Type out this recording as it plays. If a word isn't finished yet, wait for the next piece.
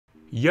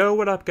Yo,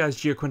 what up guys,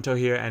 GioQuinto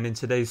here, and in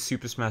today's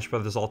Super Smash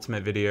Bros.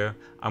 Ultimate video,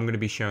 I'm going to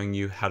be showing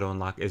you how to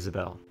unlock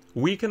Isabelle.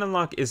 We can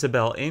unlock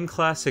Isabelle in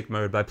Classic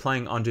mode by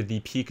playing under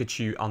the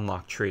Pikachu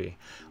unlock tree.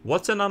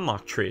 What's an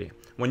unlock tree?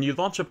 When you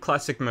launch up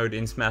Classic mode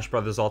in Smash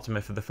Bros.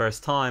 Ultimate for the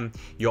first time,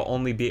 you'll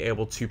only be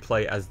able to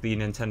play as the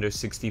Nintendo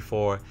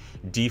 64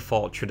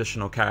 default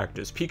traditional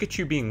characters,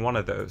 Pikachu being one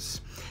of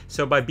those.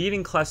 So by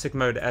beating Classic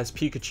mode as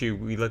Pikachu,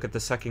 we look at the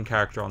second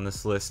character on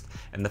this list,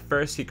 and the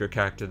first secret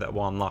character that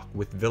we'll unlock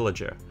with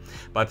Villager.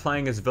 By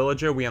playing as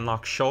Villager, we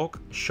unlock Shulk,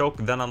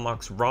 Shulk then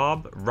unlocks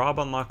Rob, Rob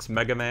unlocks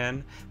Mega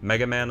Man,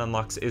 Mega Man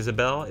unlocks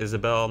Isabelle,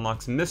 Isabelle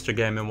unlocks Mr.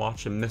 Game &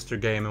 Watch, and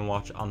Mr. Game &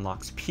 Watch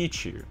unlocks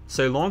Pichu.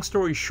 So long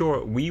story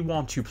short, we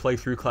want to play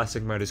through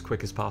Classic mode as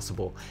quick as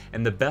possible,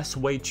 and the best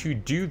way to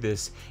do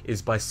this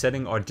is by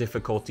setting our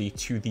difficulty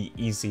to the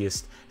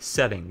easiest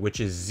setting,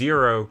 which is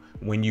 0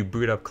 when you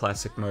boot up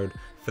Classic mode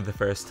for the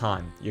first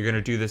time. You're going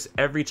to do this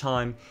every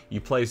time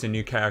you play as a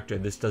new character.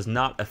 This does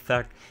not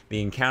affect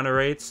the encounter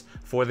rates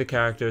for the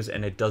characters,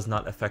 and it does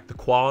not affect the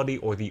quality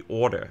or the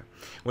order.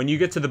 When you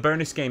get to the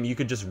bonus game, you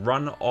could just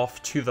run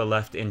off to the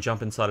left and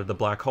jump inside of the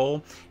black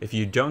hole. If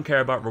you don't care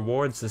about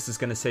rewards, this is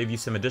going to save you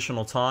some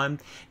additional time.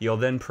 You'll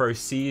then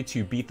proceed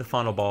to beat the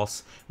final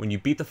boss. When you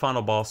beat the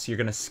final boss, you're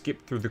going to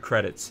skip through the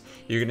credits.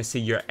 You're going to see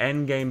your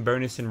end game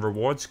bonus and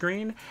reward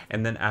screen,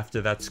 and then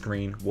after that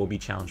screen, we'll be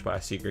challenged by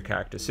a secret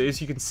character. So as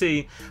you can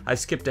see, I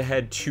skipped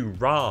ahead to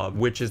Rob,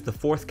 which is the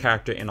fourth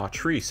character in our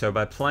tree. So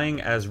by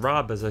playing as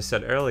Rob, as I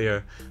said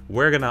earlier,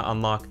 we're going to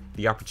unlock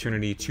the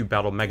opportunity to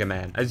battle Mega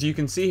Man. As you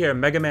can see here,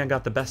 Mega Man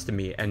got the best of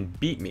me and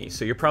beat me.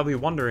 So you're probably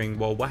wondering,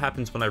 well, what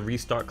happens when I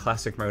restart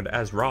Classic mode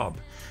as Rob?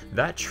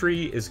 That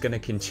tree is going to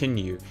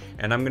continue,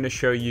 and I'm going to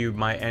show you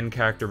my end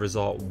character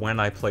result when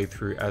I play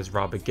through as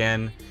Rob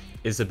again.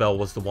 Isabelle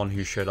was the one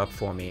who showed up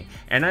for me,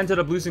 and I ended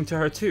up losing to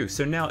her too.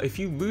 So now if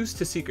you lose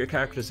to secret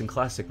characters in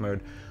Classic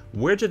mode,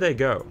 where do they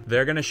go?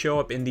 They're going to show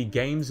up in the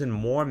Games and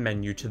More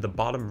menu to the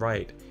bottom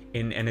right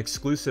in an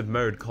exclusive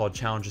mode called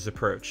Challenges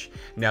Approach.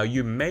 Now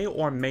you may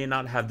or may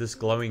not have this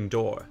glowing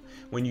door.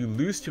 When you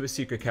lose to a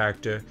secret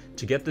character,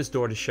 to get this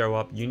door to show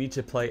up, you need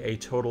to play a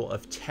total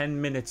of 10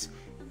 minutes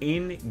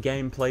in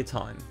game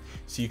playtime.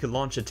 So you could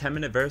launch a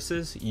 10-minute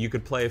versus, you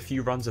could play a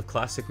few runs of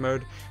Classic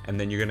mode, and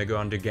then you're going to go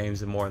under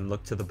Games and More and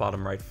look to the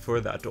bottom right for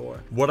that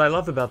door. What I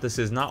love about this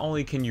is not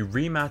only can you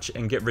rematch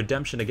and get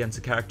redemption against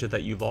a character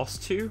that you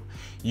lost to,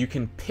 you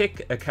can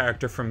pick a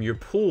character from your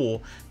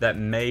pool that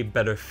may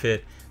better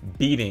fit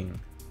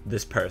beating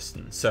this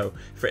person. So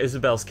for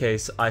Isabelle's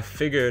case, I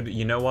figured,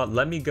 you know what,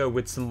 let me go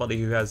with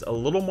somebody who has a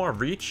little more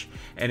reach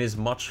and is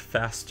much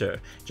faster,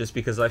 just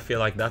because I feel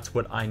like that's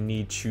what I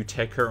need to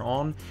take her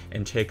on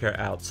and take her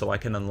out so I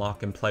can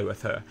unlock and play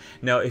with her.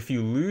 Now if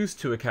you lose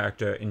to a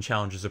character in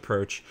Challenges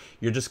Approach,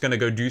 you're just going to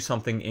go do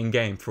something in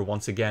game for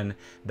once again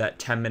that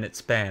 10-minute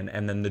span,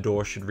 and then the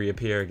door should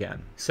reappear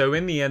again. So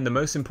in the end, the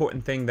most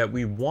important thing that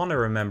we want to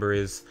remember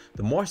is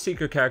the more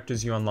secret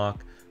characters you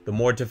unlock, the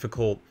more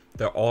difficult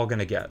they're all going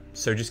to get.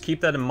 So just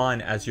keep that in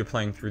mind as you're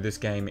playing through this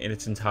game in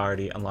its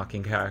entirety,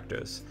 unlocking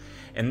characters.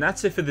 And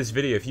that's it for this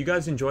video. If you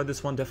guys enjoyed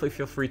this one, definitely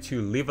feel free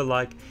to leave a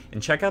like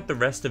and check out the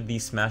rest of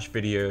these Smash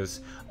videos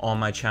on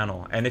my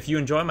channel. And if you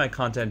enjoy my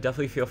content,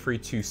 definitely feel free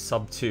to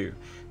sub too.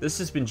 This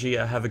has been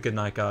Gia. Have a good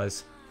night,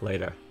 guys.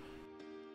 Later.